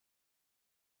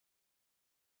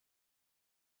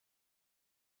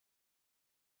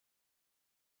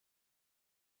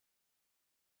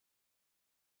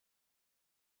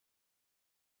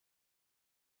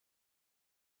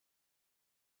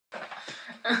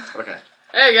Okay.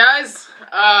 Hey guys,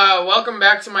 welcome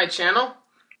back to my channel.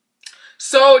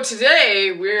 So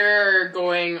today we're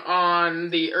going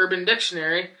on the Urban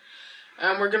Dictionary,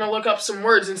 and we're gonna look up some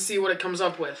words and see what it comes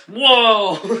up with.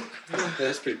 Whoa!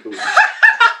 That's pretty cool.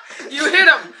 You hit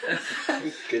him!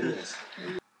 Goodness.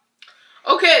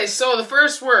 Okay, so the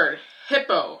first word,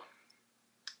 hippo.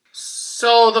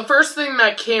 So the first thing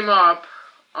that came up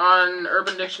on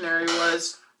Urban Dictionary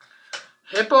was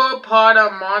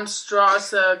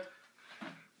Hippopotamonstrosum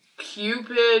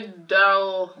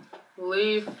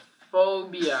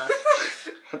cupidophobia.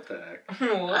 What the heck?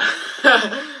 What?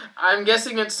 I'm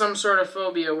guessing it's some sort of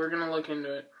phobia. We're gonna look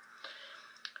into it.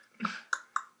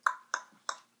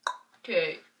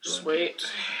 Okay. Just wait.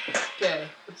 Okay,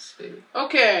 let's see.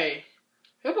 Okay.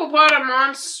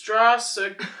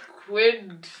 Hippopotamonstrosum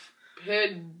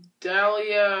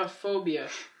cupidophobia.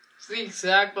 It's the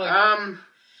exact like.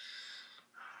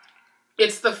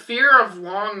 It's the fear of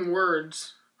long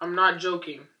words. I'm not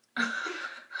joking.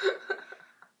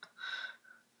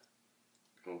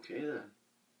 Okay then.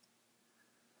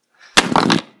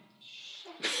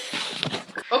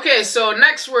 Okay, so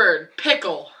next word,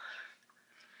 pickle.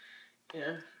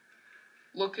 Yeah.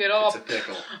 Look it It's up. a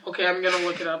pickle. Okay, I'm gonna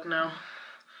look it up now.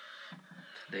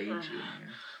 Danger.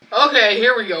 Okay,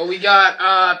 here we go. We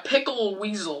got pickle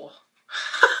weasel.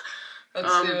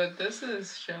 Let's see what this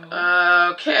is showing.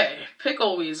 Okay,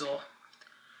 pickle weasel.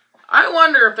 I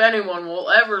wonder if anyone will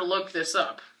ever look this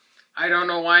up. I don't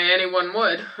know why anyone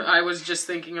would. I was just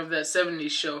thinking of that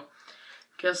 70s show.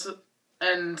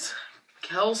 And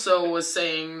Kelso was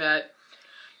saying that,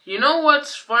 you know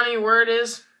what's funny word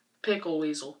is? Pickle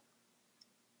weasel.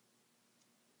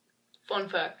 Fun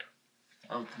fact.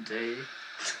 Of the day.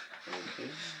 Okay.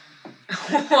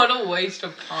 What a waste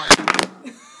of time.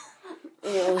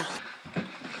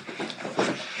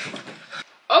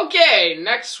 Okay,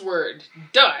 next word.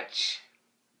 Dutch.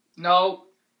 No.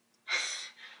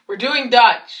 We're doing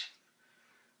Dutch.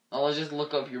 Oh, let's just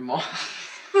look up your mom.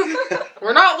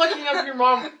 We're not looking up your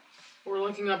mom. We're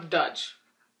looking up Dutch.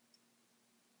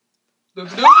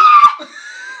 It's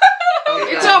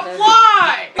a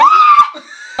fly!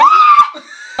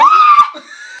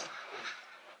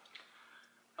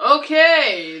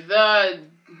 Okay, the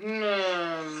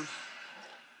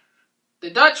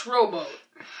Dutch rowboat.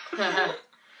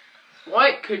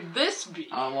 What could this be?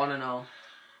 I want to know.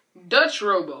 Dutch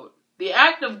rowboat. The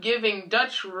act of giving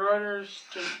Dutch runners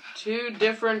to two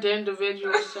different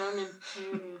individuals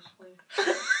simultaneously.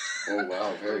 Oh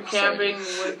wow, very Camping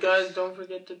exciting. with guys, don't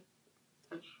forget to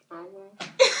Dutch rowboat.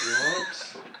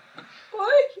 What?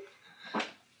 What?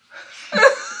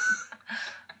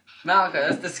 Malachi,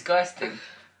 that's disgusting.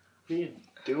 What are you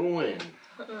doing?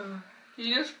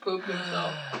 He just pooped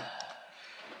himself.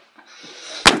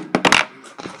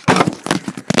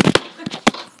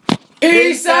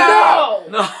 Peace out!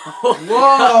 No.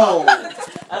 Whoa!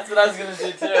 That's what I was gonna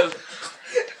say too.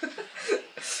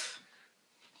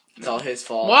 It's all his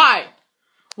fault. Why?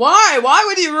 Why? Why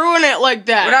would you ruin it like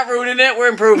that? We're not ruining it. We're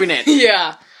improving it.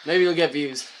 Yeah. Maybe you'll get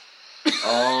views.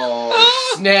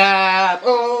 Oh snap!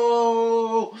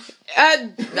 Oh!